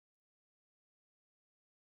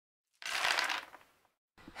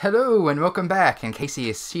Hello and welcome back. And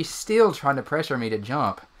she's still trying to pressure me to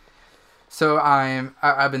jump. So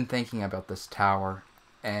I've been thinking about this tower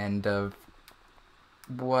and of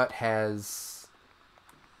what has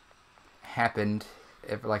happened,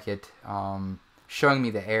 showing me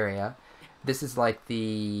the area. This is like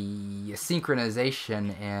the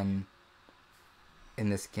synchronization in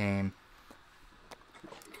this game.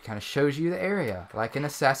 It kind of shows you the area like in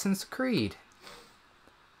Assassin's Creed.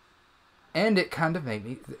 And it kind of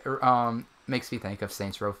makes me think of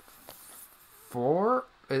Saints Row 4.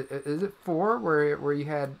 Is it 4 where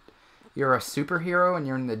you're a superhero and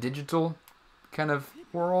you're in the digital kind of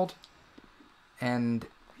world, and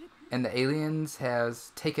the aliens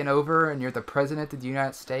has taken over and you're the president of the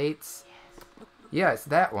United States? Yeah, it's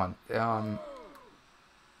that one.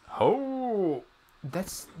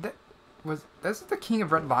 That's the King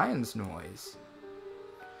of Red Lion's noise.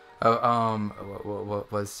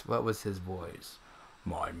 What was his voice?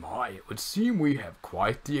 My, it would seem we have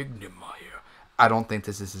quite the enigma here. I don't think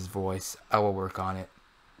this is his voice. I will work on it.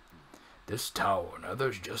 This tower and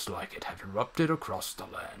others just like it have erupted across the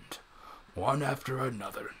land, one after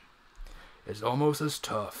another. It's almost as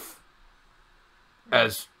tough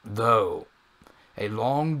as though a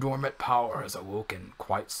long dormant power has awoken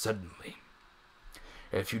quite suddenly.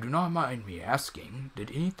 If you do not mind me asking,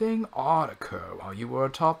 did anything odd occur while you were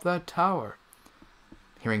atop that tower?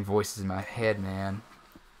 Hearing voices in my head, man.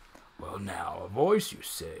 Well now, a voice you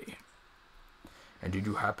say. And did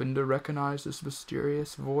you happen to recognize this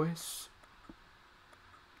mysterious voice?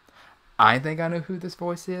 I think I know who this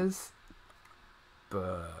voice is.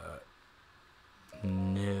 But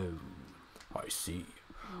no. I see.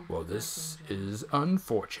 Well, this is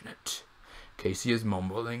unfortunate. Kaci is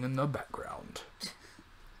mumbling in the background.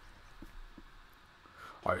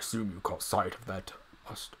 I assume you caught sight of that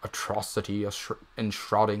atrocity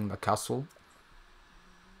enshrouding the castle?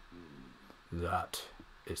 That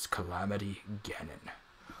is Calamity Ganon.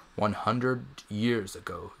 100 years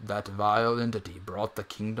ago, that vile entity brought the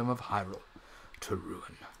kingdom of Hyrule to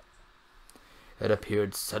ruin. It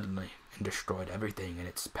appeared suddenly and destroyed everything in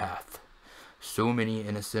its path. So many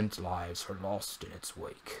innocent lives were lost in its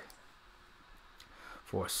wake.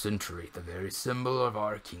 For a century, the very symbol of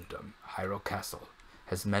our kingdom, Hyrule Castle,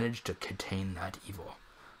 has managed to contain that evil,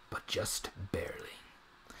 but just barely.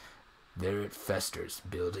 There it festers,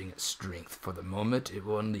 building its strength for the moment it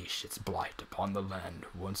will unleash its blight upon the land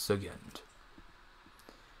once again.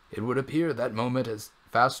 It would appear that moment is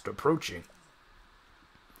fast approaching.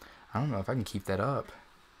 I don't know if I can keep that up.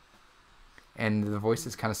 And the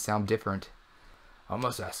voices kind of sound different. I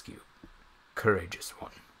must ask you, courageous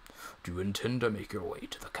one, do you intend to make your way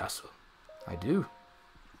to the castle? I do.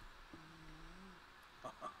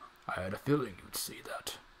 I had a feeling you'd say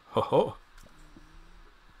that. Ho ho!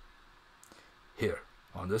 Here,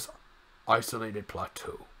 on this isolated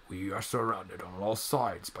plateau, we are surrounded on all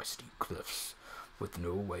sides by steep cliffs, with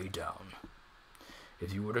no way down.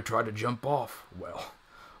 If you were to try to jump off, well,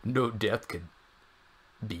 no death could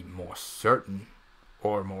be more certain,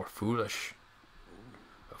 or more foolish.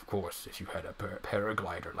 Of course, if you had a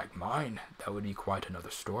paraglider like mine, that would be quite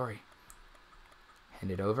another story. Hand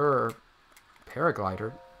it over, or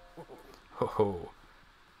paraglider? Ho ho,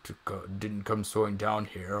 didn't come soaring down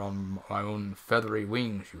here on my own feathery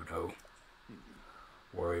wings, you know.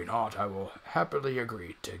 Worry not, I will happily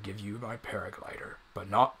agree to give you my paraglider, but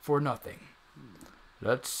not for nothing.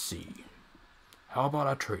 Let's see. How about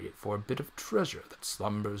I trade it for a bit of treasure that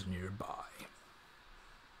slumbers nearby?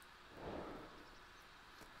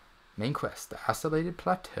 Main quest, the isolated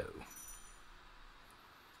plateau.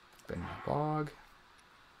 Been the log.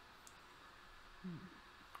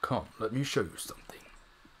 Come, let me show you something.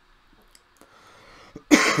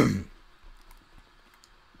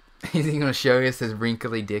 Is he gonna show us his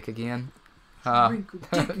wrinkly dick again?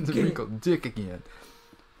 Wrinkled dick again.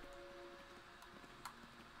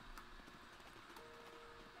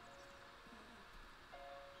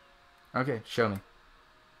 Okay, show me.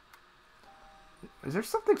 Is there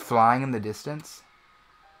something flying in the distance?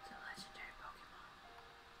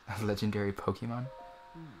 It's a legendary Pokemon. A legendary Pokemon?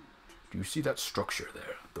 Do you see that structure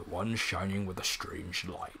there? The one shining with a strange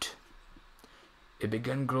light. It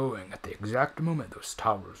began glowing at the exact moment those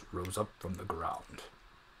towers rose up from the ground.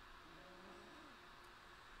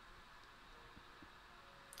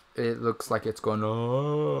 It looks like it's going,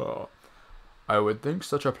 oh. I would think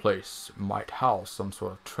such a place might house some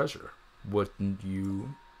sort of treasure, wouldn't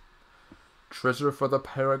you? Treasure for the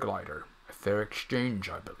paraglider. A fair exchange,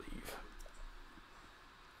 I believe.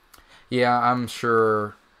 Yeah, I'm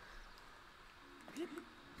sure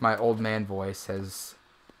my old man voice has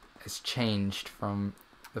changed from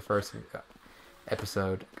the first.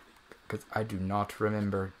 episode, because I do not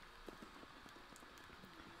remember.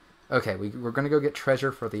 Okay, we're gonna go get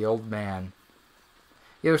treasure for the old man.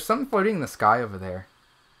 Yeah, there's something floating in the sky over there.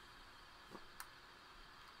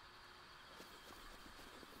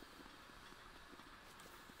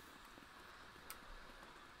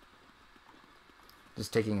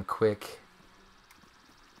 Just taking a quick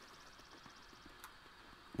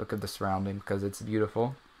look at the surrounding because it's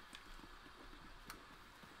beautiful.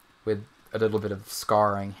 With a little bit of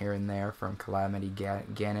scarring here and there from Calamity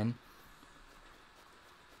Ganon.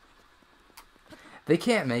 They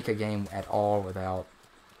can't make a game at all without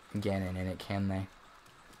Ganon in it, can they?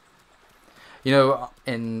 You know,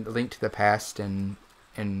 in Link to the Past and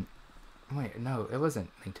wait, no, it wasn't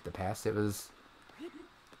Link to the Past. It was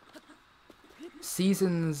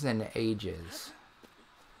Seasons and Ages,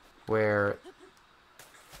 where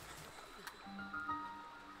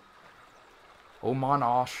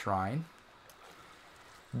Oman Shrine,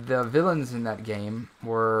 the villains in that game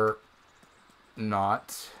were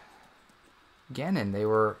not Ganon. They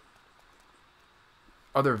were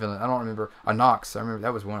other villains. I don't remember. Anox, I remember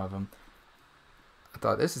that was one of them. I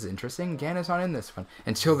thought, this is interesting. Ganon's not in this one.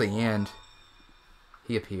 Until the end,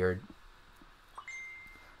 he appeared.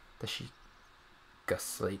 The Sheikah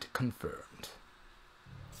Slate confirmed.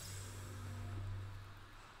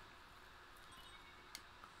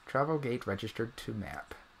 Travel gate registered to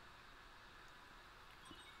map.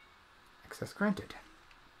 Access granted.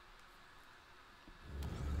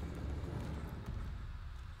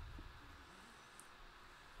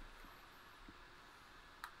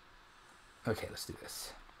 Okay, let's do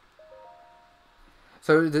this.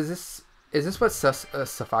 So is this what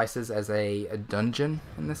suffices as a dungeon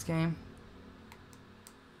in this game?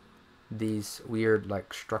 These weird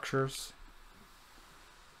like structures.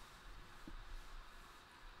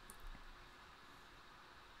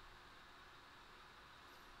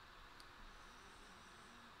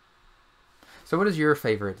 So what is your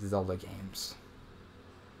favorite Zelda games?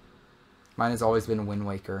 Mine has always been Wind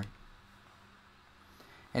Waker.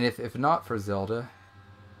 And if not for Zelda,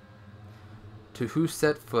 to who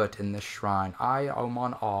set foot in this shrine, I,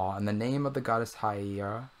 Oman Awe, in the name of the goddess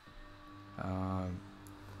Hyera,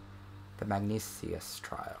 the Magnesis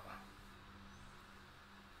Trial.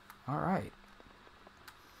 Alright.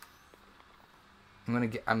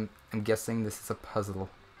 I'm guessing this is a puzzle.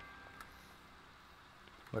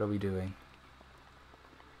 What are we doing?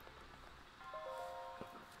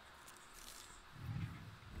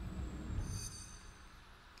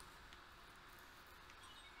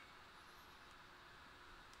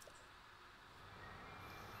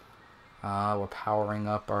 We're powering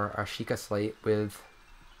up our Sheikah Slate with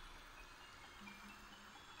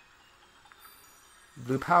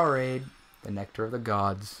Blue Powerade, the Nectar of the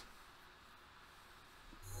Gods.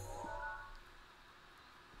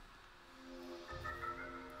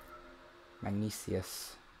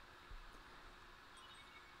 Magnesis.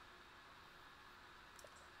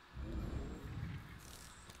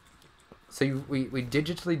 So we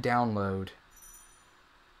digitally download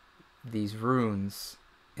these runes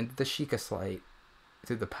into the Sheikah Slate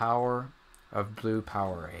through the power of Blue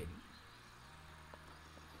Powerade.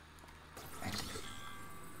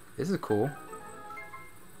 This is cool.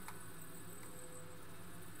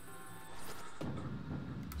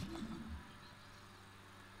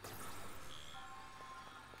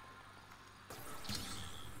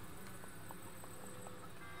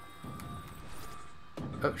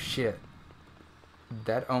 Oh shit.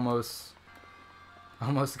 That almost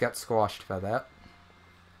got squashed by that.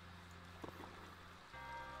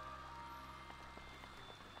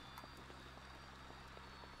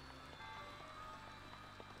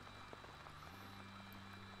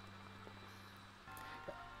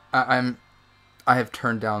 I have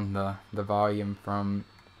turned down the volume from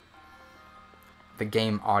the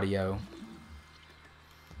game audio.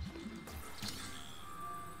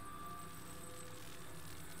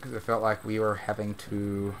 Because it felt like we were having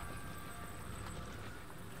to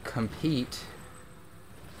compete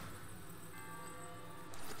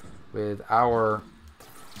with our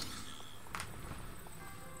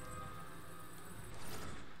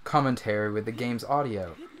commentary with the game's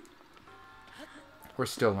audio. We're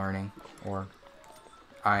still learning, or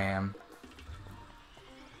I am.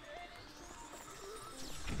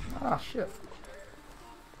 Ah, shit.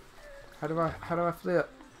 How do I flip?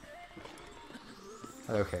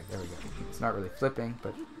 Okay, there we go. It's not really flipping,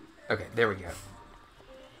 but okay, there we go.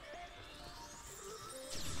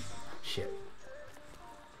 Shit.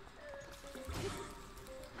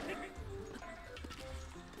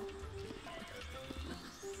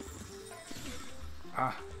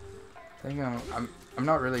 Ah, I think I'm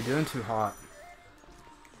not really doing too hot.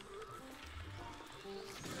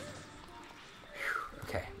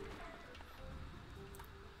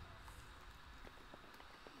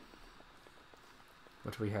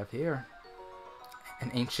 What do we have here?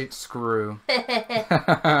 An ancient screw.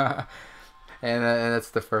 And that's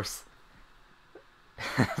the first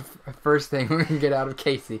thing we can get out of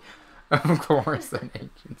Kaci. Of course, an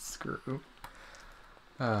ancient screw.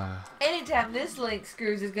 Anytime this link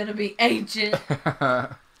screws is gonna be ancient. Oh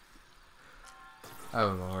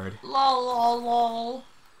Lord. Lol, lol, lol.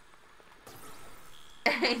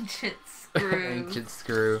 Ancient screw. Ancient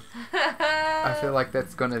screw. I feel like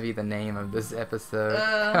that's gonna be the name of this episode.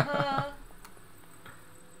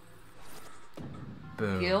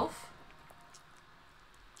 Boom. Gilf?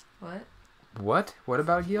 What? What? What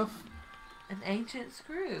about Gilf? An ancient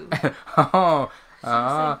screw. Oh.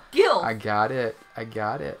 Gilf. I got it. I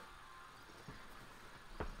got it.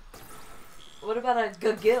 What about a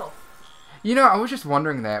gilf? You know, I was just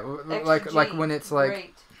wondering that. Like when it's like.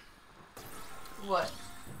 Great. What?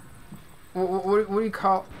 What do you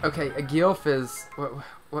call? Okay, a gilf is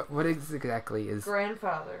what exactly is?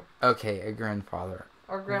 Grandfather. Okay, a grandfather.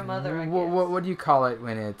 Or grandmother, I guess. What do you call it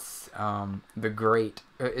when it's the great?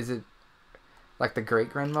 Is it like the great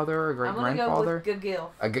grandmother or great grandfather? I'm gonna go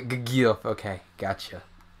with a gilf. Okay, gotcha.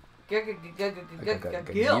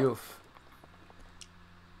 Gilf.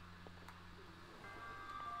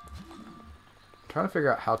 Trying to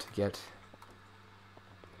figure out how to get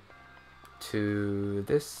to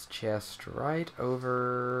this chest right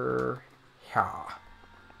over here.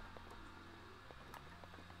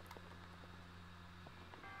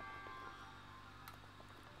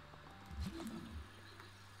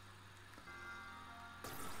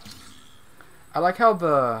 I like how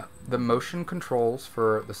the motion controls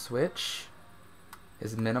for the Switch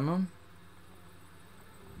is minimum.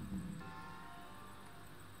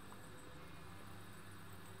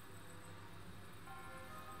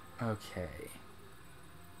 Okay.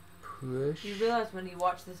 Push. You realize when you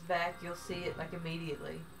watch this back, you'll see it like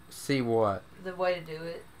immediately. See what? The way to do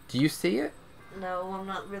it. Do you see it? No, I'm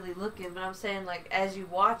not really looking, but I'm saying like as you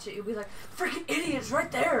watch it, you'll be like, freaking idiots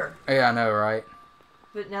right there. Yeah, I know, right?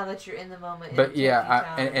 But now that you're in the moment, but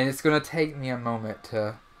yeah, and it's gonna take me a moment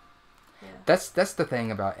to. Yeah. That's the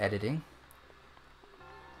thing about editing.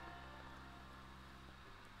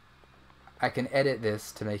 I can edit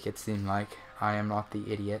this to make it seem like I am not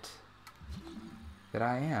the idiot that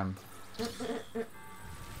I am. So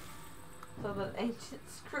the ancient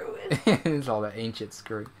screw It's all the ancient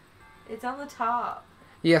screw. It's on the top.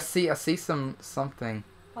 Yeah, see, I see something.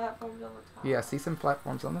 Platforms on the top. Yeah, I see some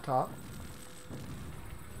platforms on the top.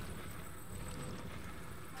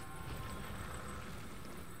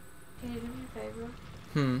 Can you do me a favor?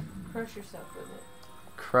 Crush yourself with it.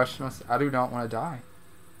 Crush myself. I do not want to die.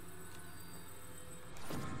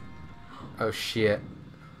 Oh shit.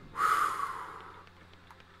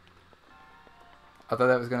 I thought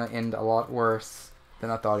that was going to end a lot worse than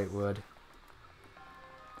I thought it would.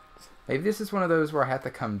 Maybe this is one of those where I have to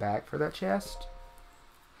come back for that chest.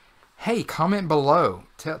 Hey, comment below.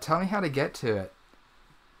 Tell me how to get to it.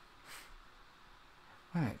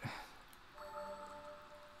 Wait.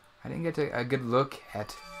 I didn't get a good look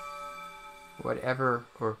at whatever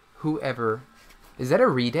or whoever. Is that a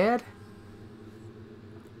Redad?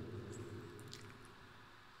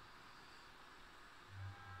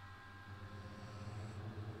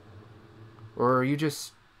 Or are you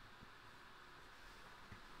just...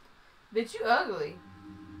 Bitch, you ugly.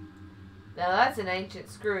 Now that's an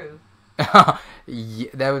ancient screw. Yeah,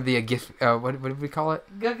 that would be a gift. What did we call it?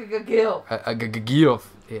 Gilf. A gilf.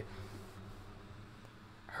 Yeah.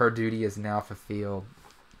 Her duty is now fulfilled.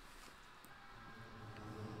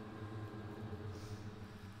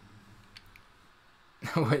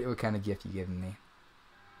 What kind of gift you giving me?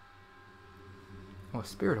 Oh, a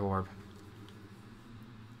spirit orb.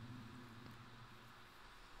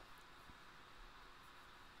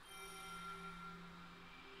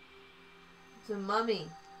 It's a mummy.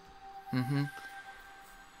 Mm-hmm.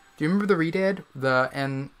 Do you remember the Redad?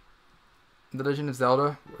 And the Legend of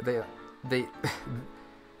Zelda? They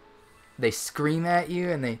they scream at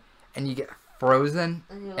you and you get frozen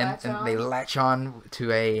and they latch on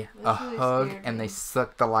to a hug and they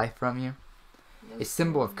suck the life from you. A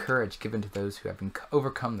symbol of courage given to those who have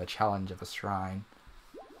overcome the challenge of a shrine.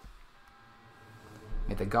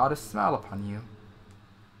 May the goddess smile upon you.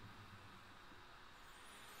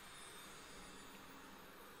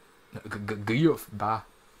 Bye.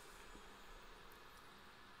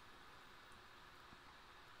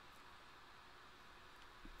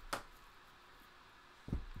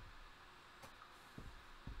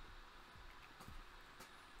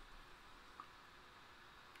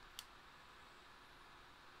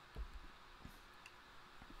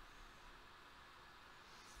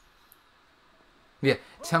 Yeah,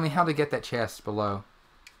 tell me how to get that chest below.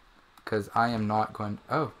 because I am not going...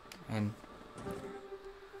 Oh, and...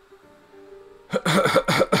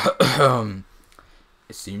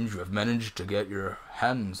 It seems you have managed to get your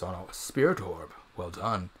hands on a spirit orb. Well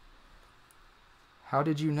done. How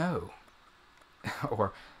did you know?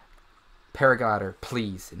 Or, paraglider,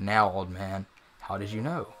 please, now, old man. How did you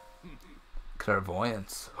know?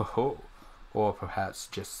 Clairvoyance, ho-ho. Or perhaps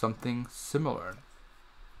just something similar.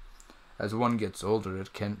 As one gets older,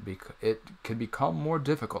 it can become more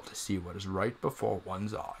difficult to see what is right before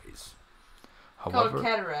one's eyes. However, called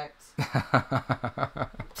cataracts.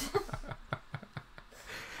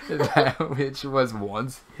 That which was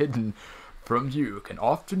once hidden from you can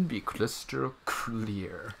often be crystal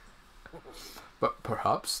clear. But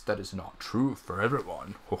perhaps that is not true for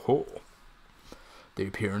everyone. Ho ho. The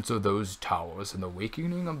appearance of those towers and the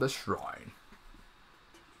awakening of the shrine.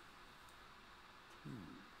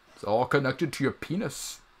 It's all connected to your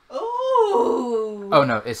penis. Ooh. Oh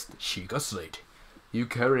no, it's the Sheikah slate. You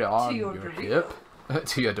carry on To your your hip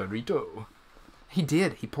to your Dorito. He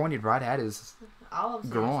did. He pointed right at his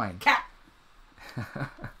groin. Cat.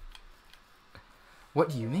 What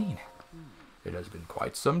do you mean? It has been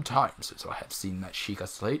quite some time since I have seen that Sheikah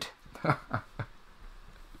slate.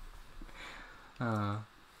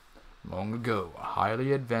 Long ago, a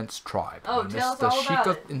highly advanced tribe Oh, known tell as us the all about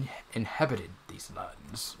Sheikah it. inhabited these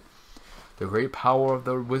lands. The great power of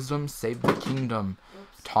their wisdom saved the kingdom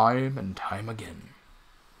time and time again.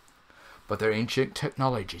 But their ancient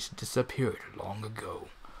technologies disappeared long ago,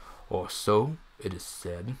 or so it is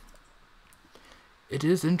said. It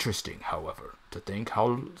is interesting, however, to think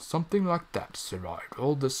how something like that survived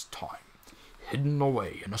all this time, hidden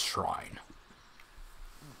away in a shrine.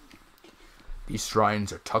 These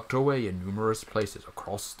shrines are tucked away in numerous places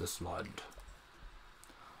across this land.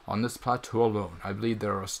 On this plateau alone, I believe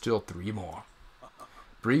there are still 3 more.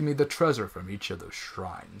 Bring me the treasure from each of those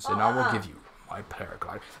shrines, and I will give you my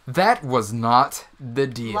paraglider. That was not the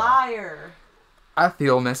deal. Liar. I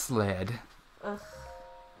feel misled. Ugh.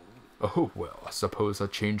 Oh, well, I suppose I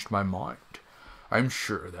changed my mind. I'm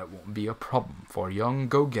sure that won't be a problem for a young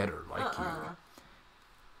go-getter like you.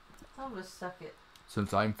 I'm gonna suck it.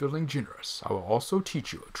 Since I'm feeling generous, I will also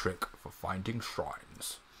teach you a trick for finding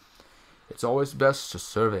shrines. It's always best to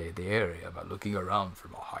survey the area by looking around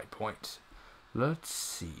from a high point. Let's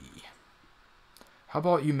see. How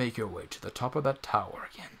about you make your way to the top of that tower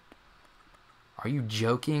again? Are you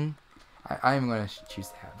joking? I'm going to choose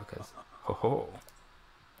that because... Ho ho.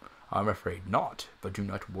 I'm afraid not, but do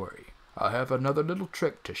not worry. I have another little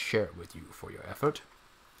trick to share with you for your effort.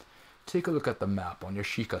 Take a look at the map on your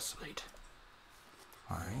Sheikah slate.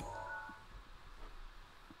 Alright.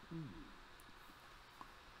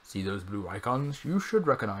 See those blue icons? You should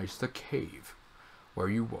recognize the cave where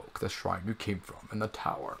you woke, the shrine you came from, and the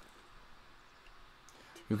tower.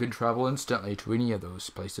 You can travel instantly to any of those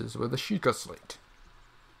places with a Sheikah slate.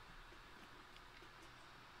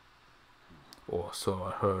 Or so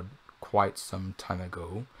I heard quite some time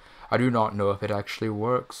ago. I do not know if it actually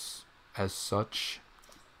works as such.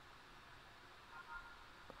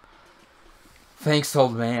 Thanks,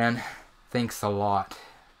 old man. Thanks a lot.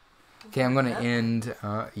 Okay, I'm going to end...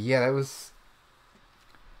 I'm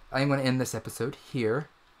going to end this episode here.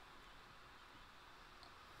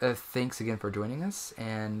 Thanks again for joining us,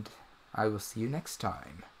 and I will see you next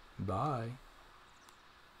time. Bye.